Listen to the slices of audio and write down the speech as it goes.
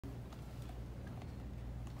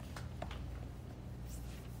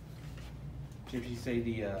Did you say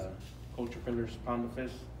the culture pillars pound the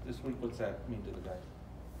fist this week? What's that mean to the guys?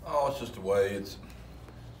 Oh, it's just a way. It's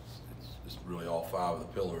really all five of the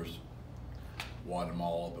pillars. Wad them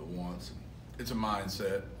all up at once. It's a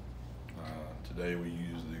mindset. Today we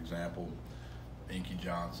use the example, Inky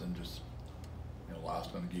Johnson. Just life's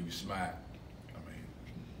going to give you smack. I mean,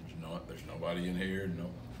 there's nobody in here.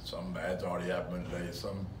 Something bad's already happened today at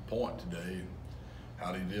some point today.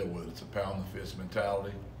 How do you deal with it? It's a pound the fist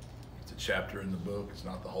mentality. It's a chapter in the book. It's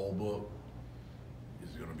not the whole book.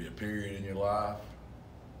 There's going to be a period in your life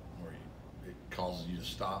where it causes you to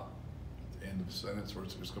stop at the end of a sentence, where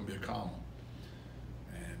it's going to be a comma.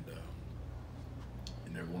 And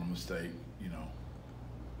you never want to mistake,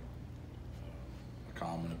 a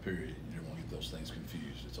comma and a period. You never want to get those things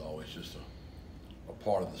confused. It's always just a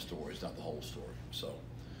part of the story. It's not the whole story. So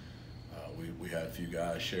we had a few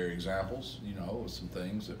guys share examples, with some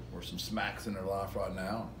things that were some smacks in their life right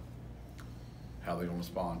now. How they're going to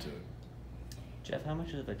respond to it. Jeff, how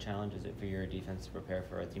much of a challenge is it for your defense to prepare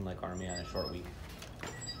for a team like Army on a short week?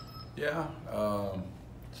 Yeah,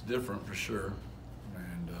 it's different for sure,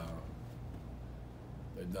 and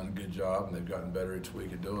they've done a good job, and they've gotten better each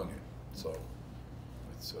week at doing it. So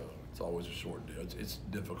it's always a short deal. It's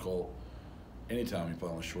difficult anytime you play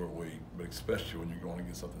on a short week, but especially when you're going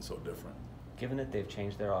against something so different. Given that they've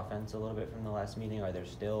changed their offense a little bit from the last meeting, are there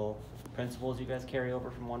still principles you guys carry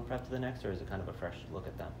over from one prep to the next, or is it kind of a fresh look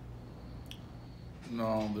at them?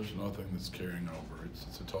 No, there's nothing that's carrying over.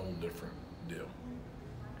 It's a total different deal.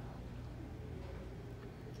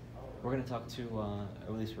 We're going to talk to, or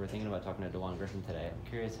at least we were thinking about talking to DeJuan Griffin today. I'm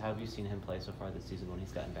curious, how have you seen him play so far this season when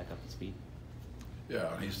he's gotten back up to speed?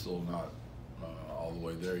 Yeah, he's still not all the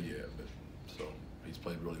way there yet, but so he's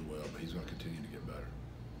played really well, but he's going to continue to get better.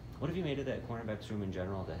 What have you made of that cornerbacks room in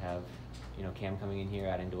general to have, Cam coming in here,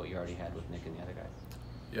 adding to what you already had with Nick and the other guys?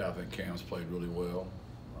 Yeah, I think Cam's played really well.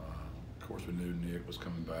 Of course, we knew Nick was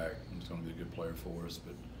coming back and was going to be a good player for us,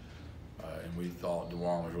 but and we thought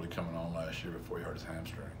DeJuan was really coming on last year before he hurt his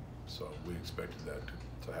hamstring, so we expected that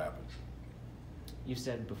to happen. You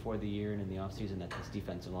said before the year and in the offseason that this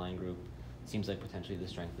defensive line group seems like potentially the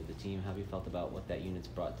strength of the team. How have you felt about what that unit's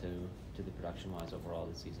brought to the production-wise overall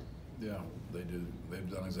this season? Yeah, they do. They've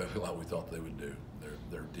done exactly like we thought they would do.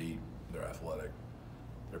 They're deep, they're athletic,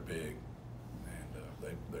 they're big, and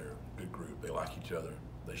they're a good group. They like each other.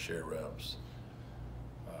 They share reps.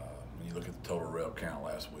 When you look at the total rep count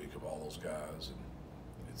last week of all those guys, and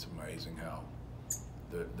it's amazing how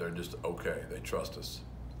they're just okay. They trust us,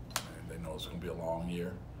 and they know it's going to be a long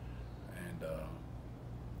year, and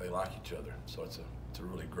they like each other. So it's a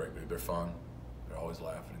really great group. They're fun. They're always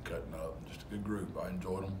laughing and cutting up, and just a good group. I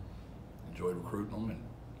enjoyed them. Enjoyed recruiting them, and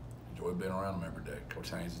enjoyed being around them every day. Coach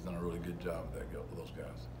Haynes has done a really good job with those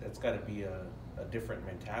guys. That's got to be a different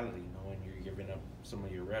mentality, knowing you're giving up some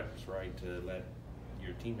of your reps, right, to let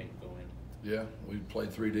your teammate go in. Yeah, we've played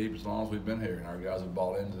 3 deep as long as we've been here, and our guys have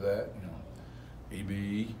bought into that.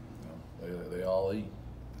 EBE, they all eat,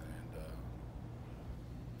 and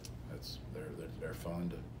they're fun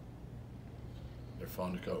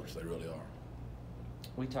to coach. They really are.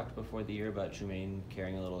 We talked before the year about Trumaine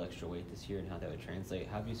carrying a little extra weight this year and how that would translate.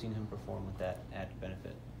 How have you seen him perform with that added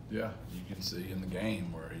benefit? Yeah, you can see in the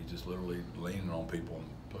game where he's just literally leaning on people and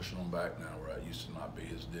pushing them back now, where that used to not be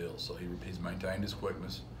his deal. So he's maintained his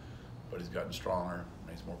quickness, but he's gotten stronger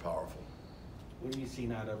and he's more powerful. What have you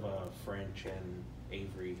seen out of French and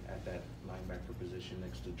Avery at that linebacker position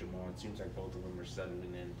next to Jamal? It seems like both of them are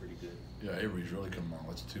settling in pretty good. Yeah, Avery's really come on.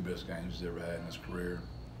 That's the 2 best games he's ever had in his career.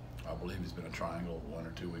 I believe he's been a triangle 1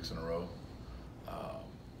 or 2 weeks in a row. He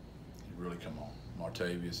really come on.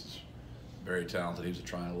 Martavius is very talented. He was a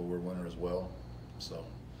Triangle Award winner as well. So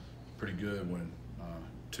pretty good when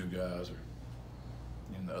 2 guys are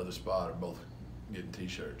in the other spot are both getting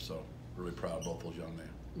T-shirts. So really proud of both those young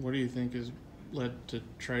men. What do you think has led to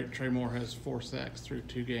Trey Moore has 4 sacks through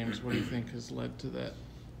 2 games. What do you think has led to that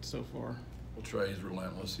so far? Well, Trey's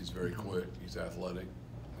relentless. He's very quick. He's athletic.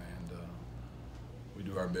 And we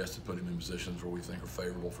do our best to put him in positions where we think are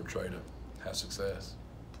favorable for Trey to have success.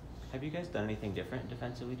 Have you guys done anything different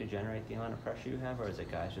defensively to generate the amount of pressure you have, or is it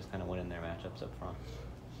guys just kind of winning their matchups up front?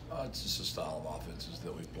 It's just a style of offenses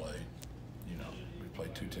that we play. We play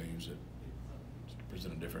 2 teams that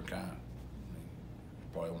present a different kind. I mean, you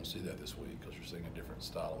probably won't see that this week because you're seeing a different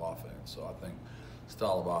style of offense. So I think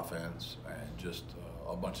style of offense and just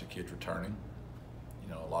a bunch of kids returning.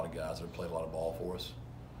 A lot of guys that have played a lot of ball for us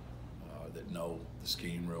that know the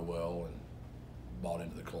scheme real well and bought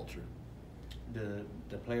into the culture. The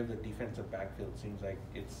play of the defensive backfield seems like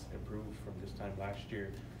it's improved from this time last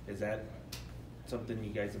year. Is that something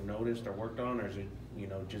you guys have noticed or worked on, or is it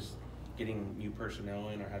just getting new personnel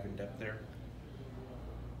in or having depth there?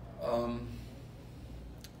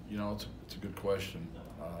 You know, it's a good question.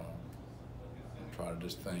 I'm trying to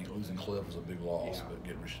just think. Losing Cliff was a big loss, Yeah. but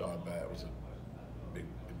getting Rashad back was a big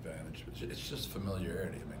advantage. It's just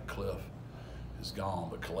familiarity. I mean, Cliff is gone,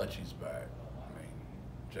 but Kalechi's back. I mean,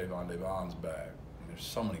 Javon Devon's back. I mean, there's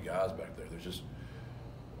so many guys back there.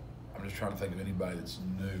 I'm just trying to think of anybody that's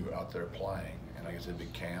new out there playing. And I guess it'd be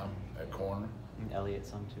Cam at corner. And Elliott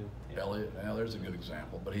some too. Yeah. Elliott, now there's a good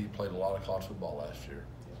example, but he played a lot of college football last year.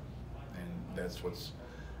 And that's what's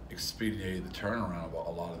expedited the turnaround of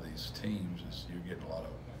a lot of these teams is you're getting a lot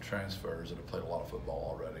of transfers that have played a lot of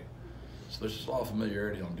football already. So there's just a lot of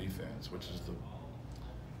familiarity on defense, which is the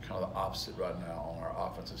kind of the opposite right now on our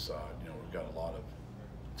offensive side. You know, we've got a lot of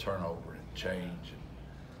turnover and change, and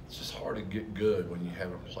it's just hard to get good when you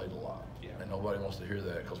haven't played a lot. Yeah. And nobody wants to hear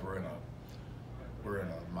that because we're in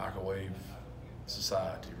a microwave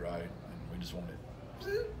society, right? And we just want it.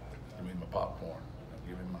 Give me my popcorn.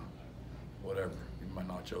 Give me my whatever. Give me my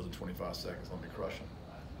nachos in 25 seconds. Let me crush them.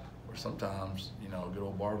 Or sometimes, you know, a good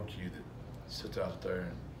old barbecue that sits out there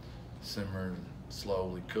and simmers and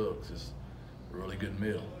slowly cooks is a really good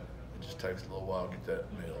meal. It just takes a little while to get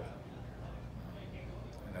that meal.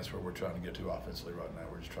 And that's where we're trying to get to offensively right now.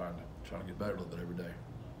 We're just trying to get better a little bit every day.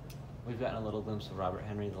 We've gotten a little glimpse of Robert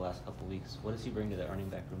Henry the last couple of weeks. What does he bring to the running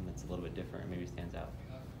back room that's a little bit different and maybe stands out?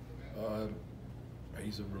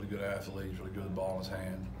 He's a really good athlete. He's really good with the ball in his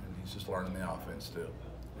hand, and he's just learning the offense still.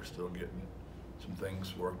 We're still getting some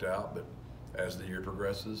things worked out, but as the year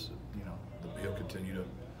progresses, you know, he'll continue to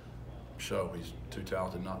show he's too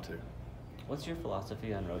talented not to. What's your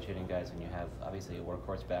philosophy on rotating guys when you have obviously a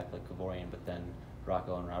workhorse back like Kavorian, but then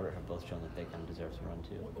Rocco and Robert have both shown that they kind of deserve to run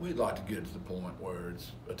too? We'd like to get to the point where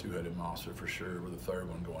it's a two-headed monster for sure, with a third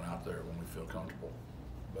one going out there when we feel comfortable.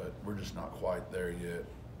 But we're just not quite there yet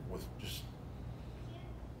with just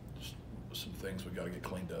some things we got to get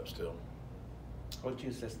cleaned up still. How would you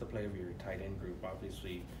assess the play of your tight end group?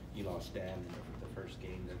 Obviously, you lost Dan in the first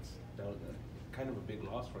game. That was kind of a big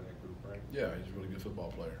loss for that group, right? Yeah, he's a really good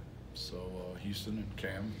football player. So Houston and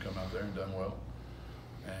Cam come out there and done well.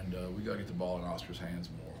 And we got to get the ball in Oscar's hands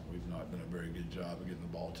more. We've not done a very good job of getting the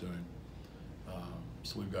ball to him.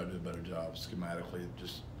 So we've got to do a better job schematically of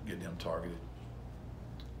just getting him targeted.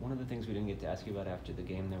 One of the things we didn't get to ask you about after the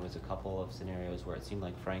game, there was a couple of scenarios where it seemed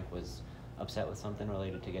like Frank was upset with something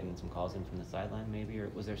related to getting some calls in from the sideline maybe, or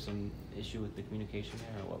was there some issue with the communication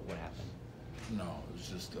there, or what happened? No, it was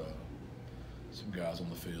just some guys on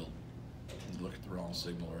the field look at the wrong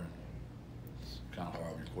signaler, and it's kind of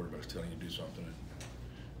hard when your quarterback's telling you to do something and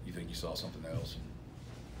you think you saw something else, and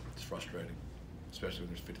it's frustrating, especially when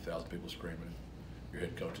there's 50,000 people screaming, your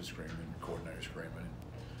head coach is screaming, your coordinator screaming.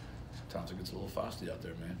 Sometimes it gets a little feisty out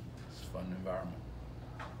there, man. It's a fun environment.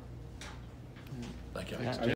 Thank you. Thanks,